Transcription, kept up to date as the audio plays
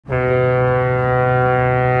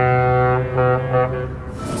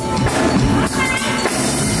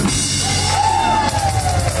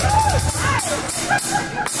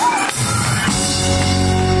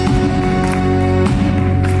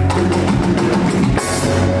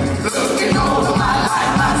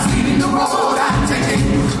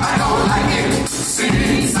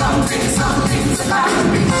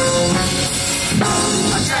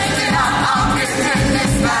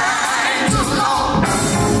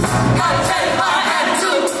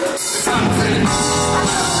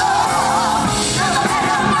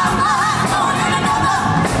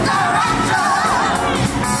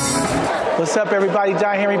up, everybody?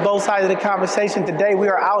 John Henry, both sides of the conversation. Today we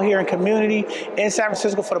are out here in community in San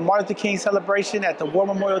Francisco for the Martin Luther King celebration at the War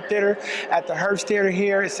Memorial Theater, at the Herbst Theater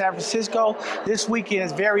here in San Francisco. This weekend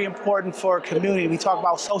is very important for our community. We talk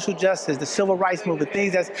about social justice, the civil rights movement,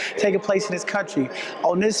 things that's taking place in this country.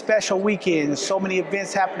 On this special weekend, there's so many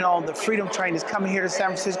events happening on. The Freedom Train is coming here to San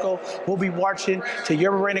Francisco. We'll be marching to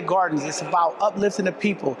Yerba Gardens. It's about uplifting the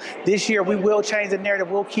people. This year we will change the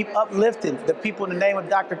narrative. We'll keep uplifting the people in the name of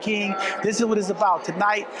Dr. King. This is what it's about.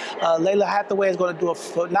 Tonight, Layla Hathaway is going to do a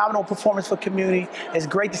phenomenal performance for community. It's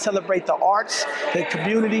great to celebrate the arts, the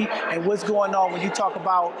community, and what's going on when you talk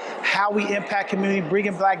about how we impact community,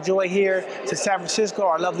 bringing Black joy here to San Francisco.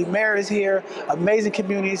 Our lovely mayor is here, amazing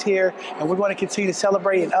community is here, and we're going to continue to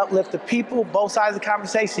celebrate and uplift the people, both sides of the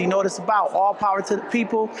conversation. You know what it's about. All power to the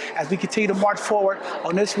people as we continue to march forward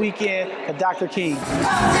on this weekend for Dr. King.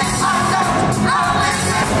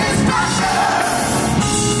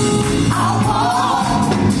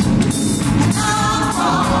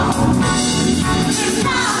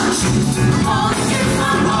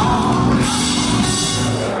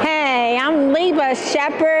 Hey, I'm Leva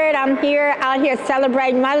Shepherd. I'm out here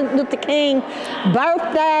celebrating Martin Luther King's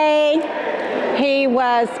birthday. He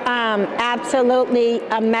was absolutely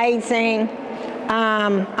amazing.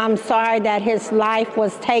 I'm sorry that his life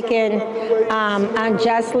was taken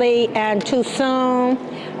unjustly and too soon.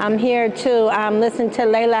 I'm here to listen to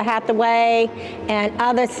Layla Hathaway and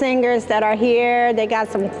other singers that are here. They got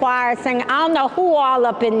some choir singing. I don't know who all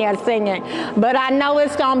up in there singing, but I know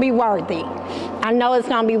it's going to be worthy. I know it's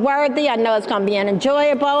going to be worthy. I know it's going to be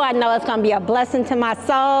enjoyable. I know it's going to be a blessing to my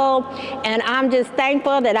soul. And I'm just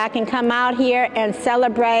thankful that I can come out here and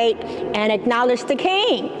celebrate and acknowledge the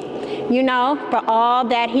King. You know, for all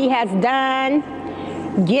that he has done,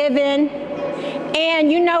 given,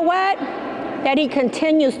 and you know what? That he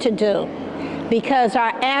continues to do, because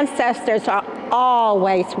our ancestors are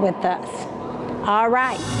always with us. All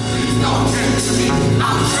right.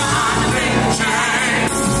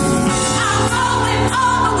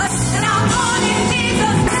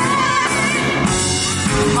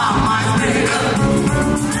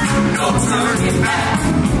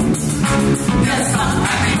 Yes, I'm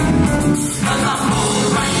happy, 'cause I'm on the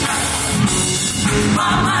right track.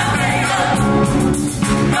 Mama, baby,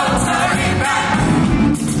 no turning back.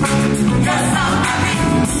 Yes, I'm happy,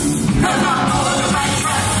 'cause I'm on the right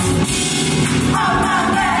track. Mama,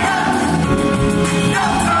 baby, no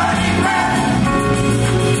turning back.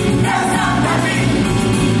 Yes, I'm happy,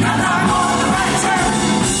 'cause I'm on the right track.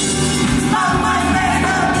 Mama,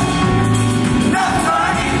 baby, no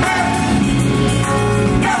turning back.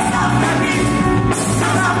 Yes, I'm happy,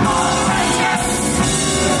 'cause I'm on the right track.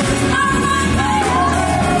 Mama, baby,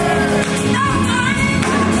 no turning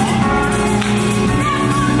back. Yes,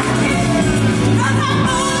 I'm happy, 'cause I'm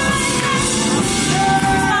on the right track.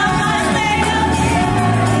 Mama, baby,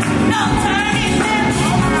 no turning back.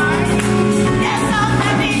 Yes, I'm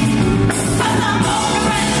happy, 'cause I'm on the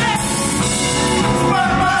right track.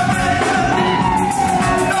 Mama, baby, no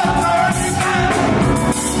turning back.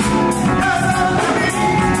 Yes, I'm happy,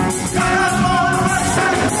 'cause I'm on the right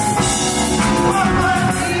track.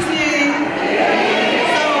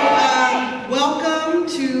 Welcome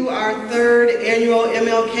to our third annual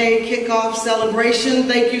MLK Kickoff Celebration.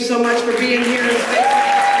 Thank you so much for being here.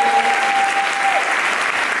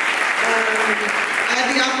 I had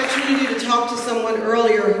the opportunity to talk to someone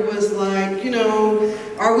earlier who was like, you know,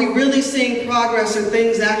 are we really seeing progress? Are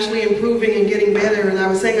things actually improving and getting better? And I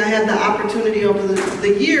was saying I had the opportunity over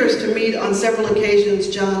the years to meet on several occasions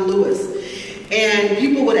John Lewis. And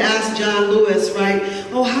people would ask John Lewis, right,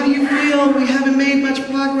 oh, how do you feel? We haven't made much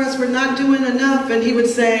progress. We're not doing enough. And he would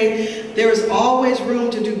say, there is always room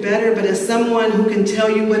to do better. But as someone who can tell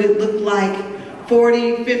you what it looked like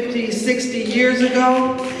 40, 50, 60 years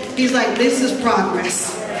ago, he's like, this is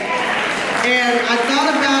progress. And I thought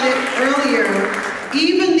about it earlier.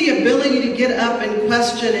 Even the ability to get up and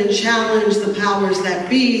question and challenge the powers that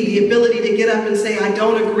be, the ability to get up and say, I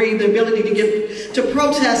don't agree, the ability to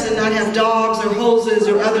protest and not have dogs or hoses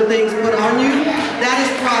or other things put on you, that is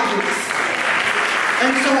progress.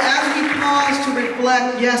 And so as we pause to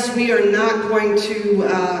reflect, yes, we are not going to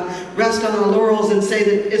rest on our laurels and say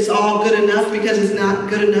that it's all good enough, because it's not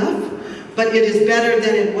good enough, but it is better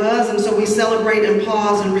than it was. And so we celebrate and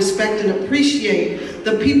pause and respect and appreciate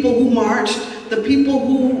the people who marched, the people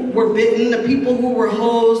who were bitten, the people who were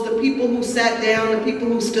hosed, the people who sat down, the people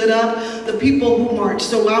who stood up, the people who marched.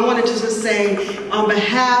 So I wanted to just say, on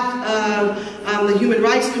behalf of the Human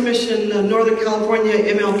Rights Commission, the Northern California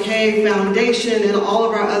MLK Foundation, and all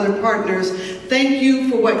of our other partners, Thank you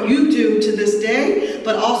for what you do to this day,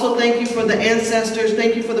 but also thank you for the ancestors.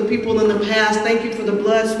 Thank you for the people in the past. Thank you for the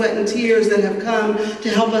blood, sweat, and tears that have come to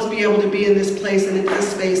help us be able to be in this place and in this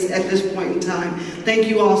space at this point in time. Thank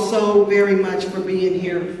you all so very much for being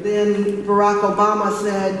here. Then Barack Obama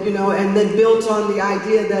said, you know, and then built on the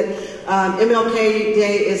idea that MLK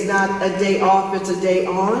Day is not a day off, it's a day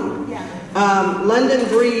on. Yeah. London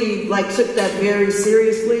Breed took that very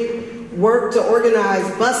seriously. Worked to organize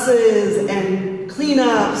buses and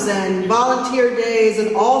cleanups and volunteer days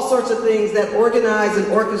and all sorts of things that organized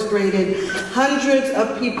and orchestrated hundreds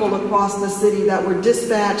of people across the city that were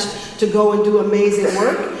dispatched to go and do amazing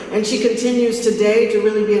work. And she continues today to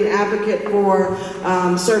really be an advocate for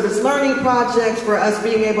service learning projects, for us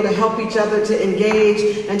being able to help each other to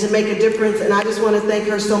engage and to make a difference. And I just want to thank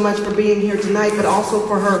her so much for being here tonight, but also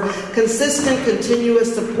for her consistent,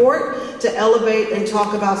 continuous support to elevate and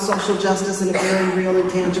talk about social justice in a very real and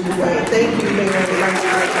tangible way. Thank you, Mayor.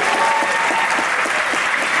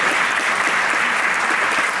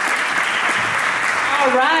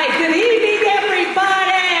 All right, good evening,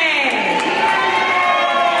 everybody.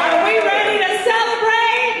 Are we ready to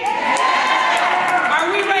celebrate? Are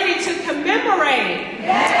we ready to commemorate?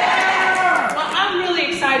 Well, I'm really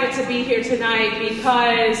excited to be here tonight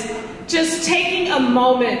because just taking a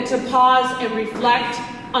moment to pause and reflect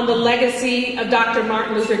on the legacy of Dr.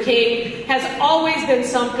 Martin Luther King has always been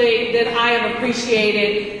something that I have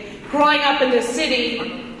appreciated. Growing up in the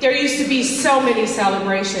city, there used to be so many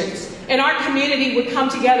celebrations, and our community would come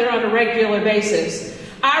together on a regular basis.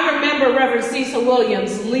 I remember Reverend Cecil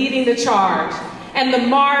Williams leading the charge, and the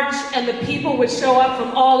march, and the people would show up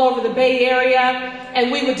from all over the Bay Area, and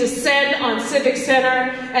we would descend on Civic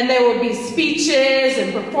Center, and there would be speeches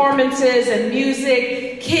and performances and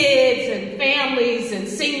music, kids and families and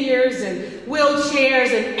seniors and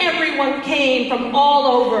wheelchairs, and everyone came from all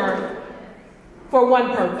over for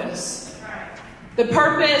one purpose. The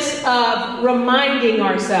purpose of reminding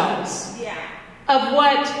ourselves of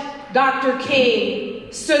what Dr.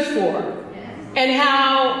 King stood for, and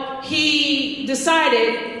how he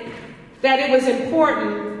decided that it was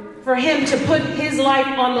important for him to put his life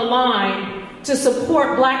on the line to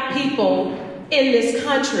support Black people in this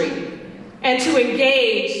country and to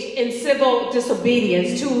engage in civil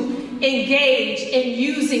disobedience, to engage in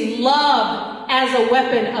using love as a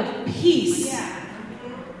weapon of peace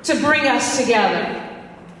to bring us together.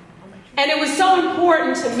 And it was so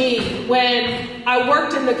important to me when I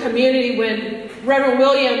worked in the community, when Reverend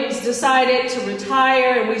Williams decided to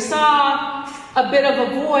retire, and we saw a bit of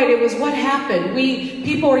a void. It was what happened.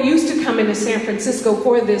 People are used to coming to San Francisco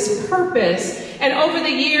for this purpose. And over the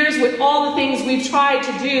years, with all the things we've tried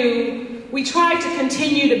to do, we tried to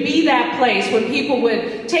continue to be that place when people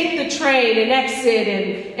would take the train and exit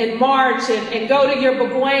and march and go to Yerba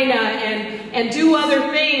Buena and do other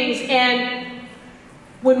things. And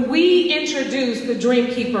when we introduced the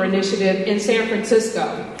Dreamkeeper Initiative in San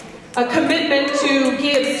Francisco, a commitment to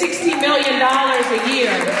give $60 million a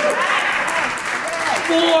year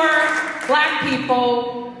for Black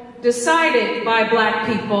people, decided by Black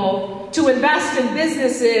people, to invest in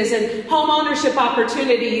businesses and home ownership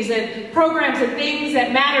opportunities and programs and things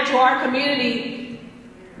that matter to our community,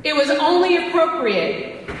 it was only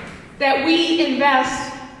appropriate that we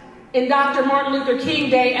invest in Dr. Martin Luther King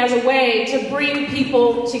Day as a way to bring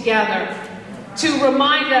people together, to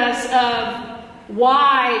remind us of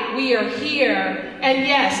why we are here. And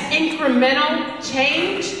yes, incremental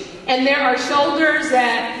change, and there are shoulders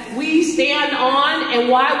that we stand on, and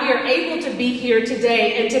why we are able to be here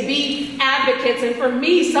today and to be advocates. And for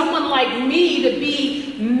me, someone like me, to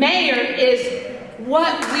be mayor is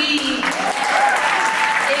what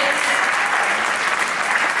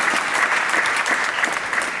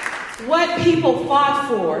what people fought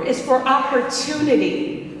for, is for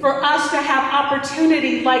opportunity, for us to have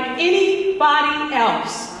opportunity like anybody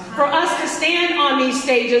else, for us to stand on these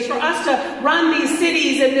stages, for us to run these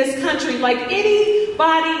cities in this country like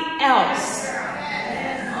anybody else.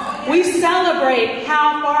 We celebrate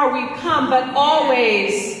how far we've come, but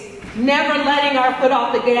always never letting our foot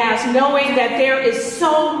off the gas, knowing that there is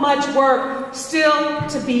so much work still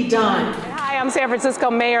to be done. Hi, I'm San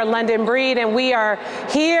Francisco Mayor London Breed, and we are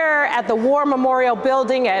here at the War Memorial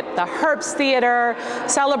Building at the Herbst Theater,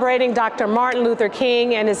 celebrating Dr. Martin Luther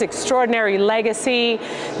King and his extraordinary legacy.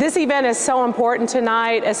 This event is so important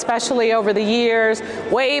tonight, especially over the years.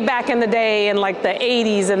 Way back in the day, in like the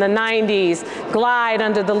 80s and the 90s, GLIDE,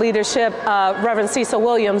 under the leadership of Reverend Cecil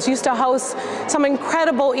Williams, used to host some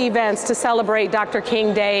incredible events to celebrate Dr.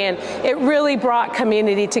 King Day, and it really brought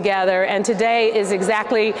community together. And today is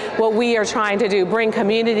exactly what we are trying trying to do, bring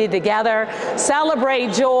community together,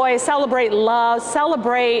 celebrate joy, celebrate love,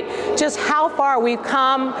 celebrate just how far we've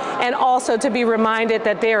come, and also to be reminded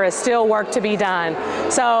that there is still work to be done.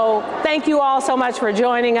 So thank you all so much for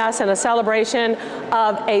joining us in a celebration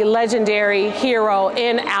of a legendary hero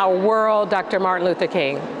in our world, Dr. Martin Luther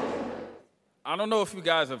King. I don't know if you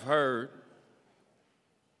guys have heard,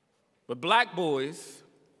 but black boys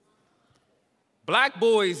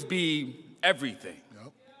be everything.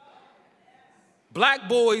 Yep. Black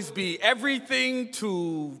boys be everything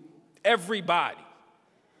to everybody.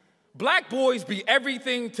 Black boys be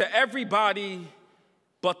everything to everybody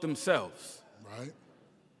but themselves. Right.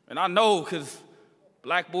 And I know because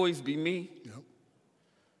black boys be me. Yep.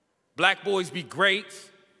 Black boys be great.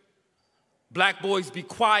 Black boys be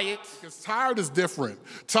quiet. Because tired is different.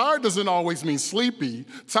 Tired doesn't always mean sleepy.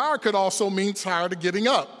 Tired could also mean tired of getting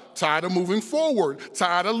up, tired of moving forward,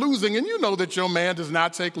 tired of losing. And you know that your man does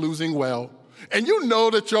not take losing well. And you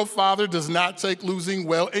know that your father does not take losing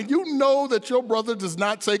well. And you know that your brother does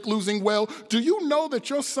not take losing well. Do you know that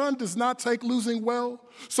your son does not take losing well?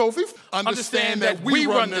 So if we understand that we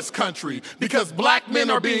run this country because black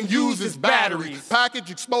men are being used as batteries,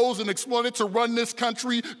 packaged, exposed, and exploited to run this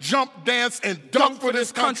country, jump, dance, and dunk for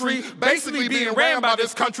this country, basically being ran by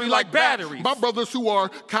this country like batteries. My brothers who are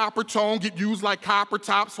copper tone get used like copper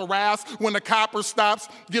tops, harassed when the copper stops,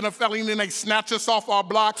 get a felony and they snatch us off our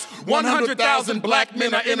blocks. 100,000 black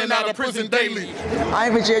men are in and out of prison daily.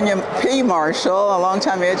 I'm Virginia P. Marshall, a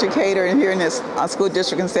longtime educator here in this school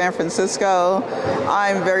district in San Francisco.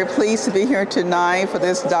 I'm very pleased to be here tonight for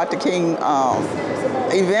this Dr. King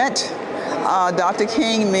event. Dr.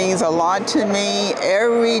 King means a lot to me.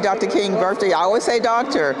 Every Dr. King birthday, I always say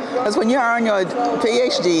doctor, because when you're on your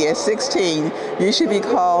PhD at 16, you should be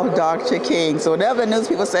called Dr. King. So whenever the news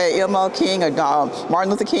people say MLK King or Martin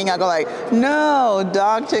Luther King, I go like, no,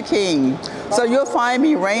 Dr. King. So you'll find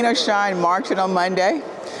me, rain or shine, marching on Monday.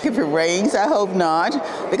 If it rains, I hope not,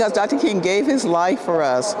 because Dr. King gave his life for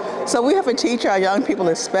us. So we have to teach our young people,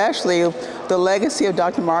 especially the legacy of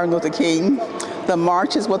Dr. Martin Luther King, the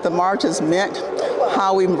marches, what the marches meant,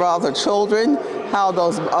 how we involve the children, how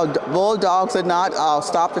those bulldogs did not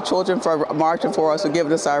stop the children from marching for us or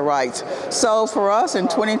giving us our rights. So for us in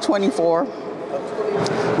 2024,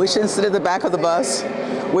 we shouldn't sit at the back of the bus.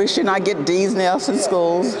 We should not get D's nails in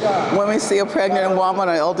schools. When we see a pregnant woman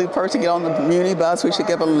or an elderly person get on the community bus, we should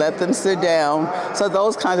give them, let them sit down. So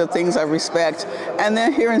those kinds of things I respect. And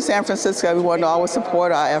then here in San Francisco, we want to always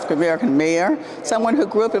support our African-American mayor, someone who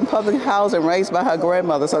grew up in public housing, raised by her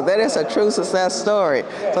grandmother. So that is a true success story.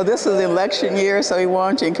 So this is election year, so we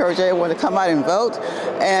want to encourage everyone to come out and vote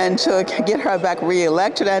and to get her back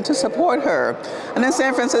re-elected and to support her. And in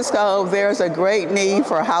San Francisco, there's a great need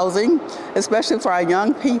for housing, especially for our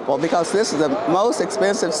young people, because this is the most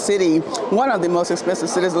expensive city, one of the most expensive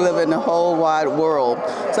cities to live in the whole wide world.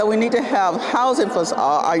 So we need to have housing for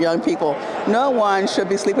our young people. No one should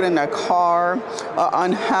be sleeping in their car or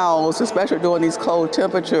unhoused, especially during these cold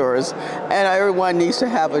temperatures. And everyone needs to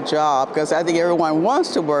have a job, because I think everyone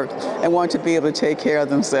wants to work and wants to be able to take care of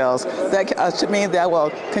themselves. That, to me, that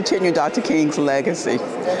will continue Dr. King's legacy.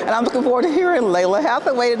 And I'm looking forward to hearing Layla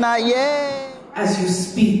Hathaway tonight. Yay! As you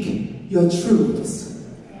speak your truths,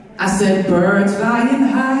 I said birds flying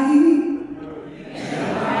high,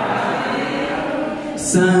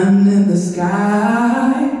 sun in the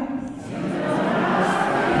sky,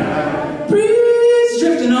 breeze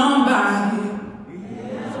drifting on by.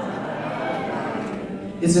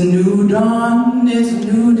 It's a new dawn, it's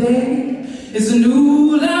a new day, it's a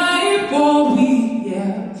new life for we,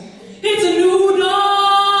 yeah. It's a new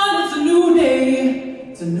dawn, it's a new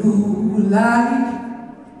day, it's a new life.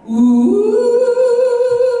 Ooh.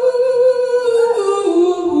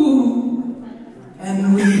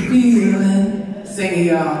 And we feelin', sing it,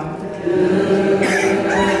 y'all.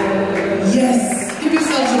 Yes, give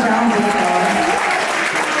yourselves a round of applause.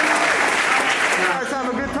 You guys have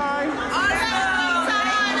a good time?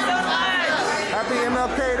 Happy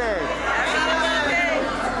MLK Day.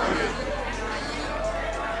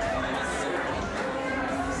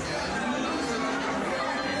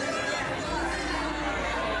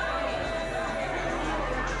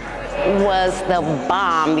 Was the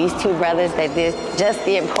bomb. These two brothers that just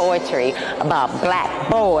did poetry about black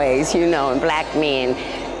boys, you know, and black men.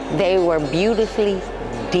 They were beautifully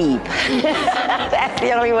deep. That's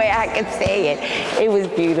the only way I could say it. It was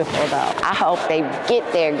beautiful, though. I hope they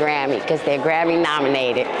get their Grammy, because they're Grammy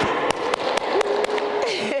nominated.